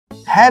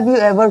Have you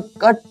ever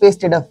cut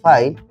pasted a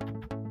file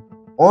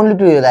only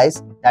to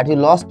realize that you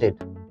lost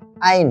it?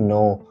 I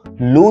know,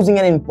 losing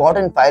an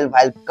important file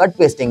while cut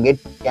pasting it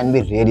can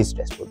be really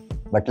stressful.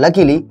 But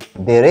luckily,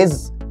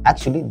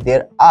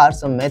 there are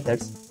some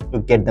methods to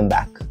get them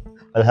back.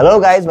 Well,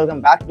 hello guys,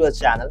 welcome back to our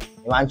channel.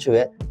 Himanshu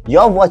here.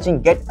 You're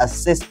watching Get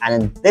Assist,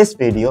 and in this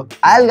video,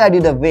 I'll guide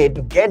you the way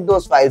to get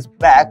those files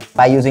back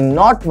by using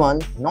not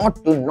one,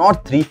 not two,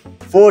 not three,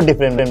 4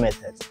 different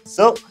methods.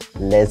 So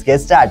let's get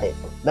started.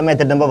 The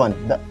method number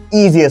 1, the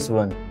easiest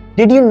one.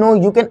 Did you know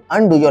you can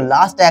undo your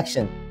last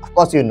action? Of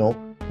course you know,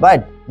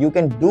 but you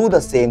can do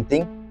the same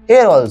thing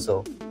here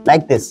also.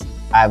 Like this.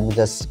 I've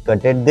just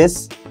cutted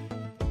this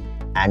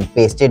and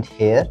pasted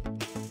here,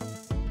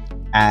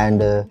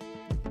 and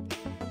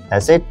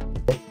that's it.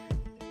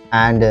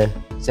 And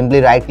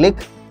simply right click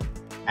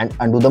and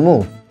undo the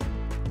move.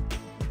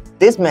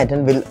 This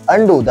method will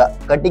undo the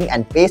cutting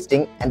and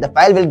pasting, and the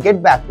file will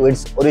get back to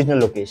its original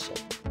location.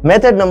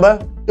 Method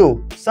number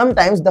 2.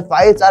 Sometimes the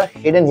files are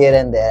hidden here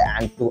and there,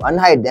 and to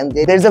unhide them,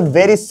 there is a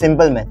very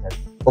simple method.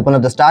 Open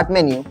up the Start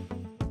menu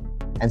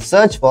and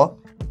search for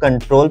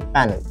Control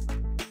Panel.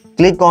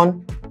 Click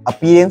on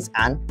Appearance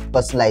and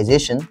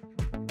Personalization.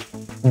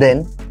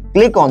 Then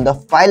click on the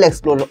File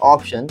Explorer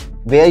option,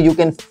 where you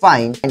can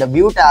find a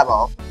View tab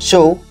of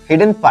Show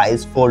Hidden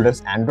Files,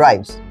 Folders and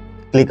Drives.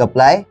 Click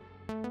Apply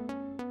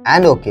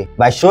and OK.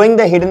 By showing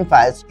the hidden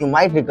files, you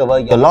might recover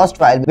your lost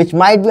file which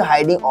might be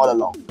hiding all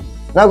along.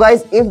 Now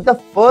guys, if the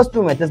first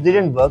 2 methods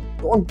didn't work,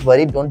 don't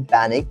worry, don't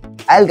panic.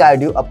 I'll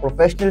guide you a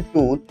professional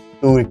tool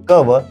to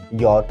recover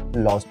your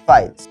lost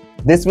files.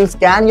 This will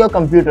scan your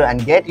computer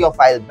and get your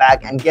file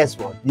back, and guess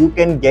what? You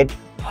can get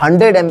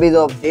 100 MB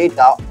of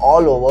data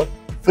all over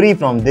free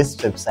from this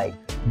website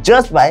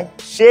just by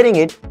sharing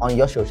it on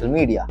your social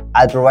media.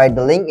 I'll provide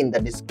the link in the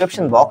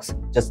description box.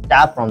 Just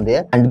tap from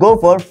there and go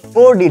for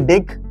 4D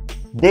Disk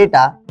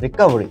Data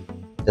Recovery.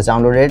 Just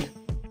download it,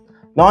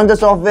 launch the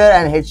software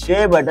and hit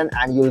share button,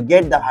 and you'll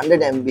get the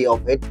 100 MB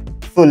of it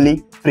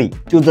fully free.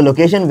 Choose the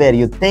location where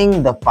you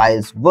think the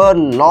files were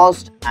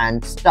lost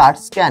and start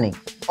scanning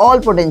all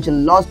potential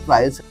lost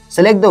files.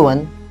 Select the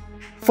one.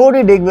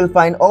 4D Dig will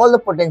find all the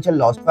potential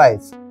lost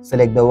files.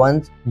 Select the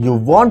ones you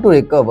want to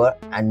recover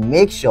and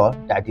make sure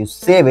that you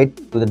save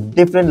it to the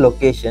different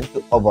location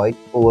to avoid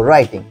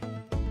overwriting.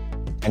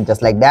 And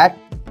just like that,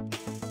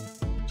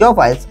 your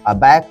files are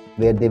back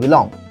where they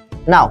belong.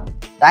 Now,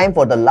 time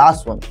for the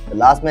last one, the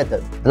last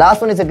method. The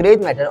last one is a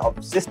great method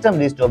of system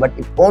restore, but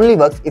it only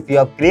works if you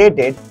have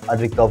created a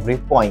recovery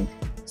point.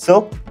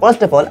 So,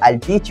 first of all, I'll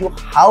teach you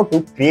how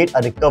to create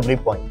a recovery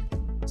point.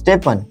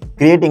 Step 1.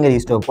 Creating a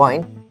restore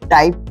point.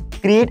 Type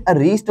Create a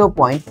Restore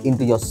Point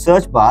into your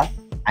search bar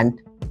and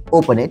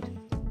open it.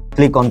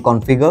 Click on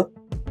Configure.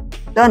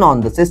 Turn on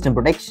the system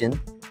protection.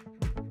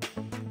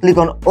 Click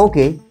on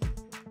OK.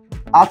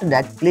 After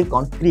that, click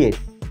on Create.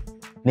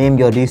 Name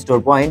your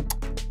restore point.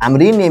 I'm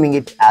renaming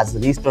it as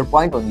Restore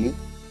Point only.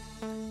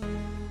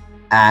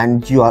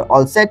 And you are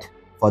all set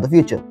for the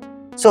future.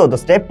 So the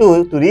step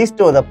 2 to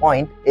restore the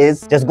point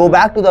is just go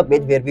back to the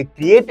page where we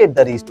created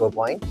the restore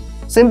point.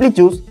 Simply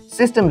choose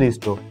System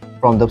Restore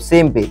from the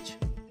same page.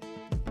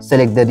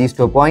 Select the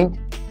restore point,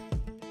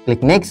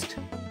 click Next,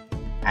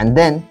 and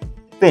then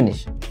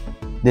Finish.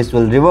 This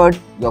will revert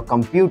your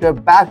computer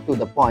back to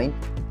the point,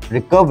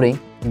 recovering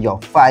your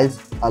files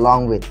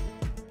along with.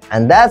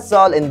 And that's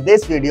all in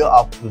this video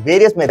of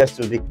various methods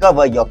to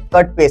recover your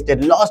cut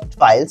pasted lost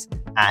files.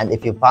 And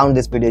if you found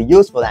this video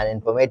useful and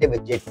informative,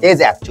 which it is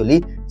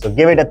actually, so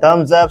give it a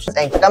thumbs up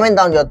and comment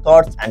down your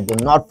thoughts, and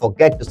do not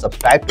forget to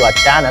subscribe to our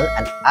channel,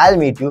 and I'll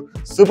meet you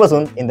super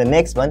soon in the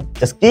next one.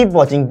 Just keep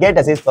watching Get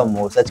Assist for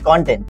more such content.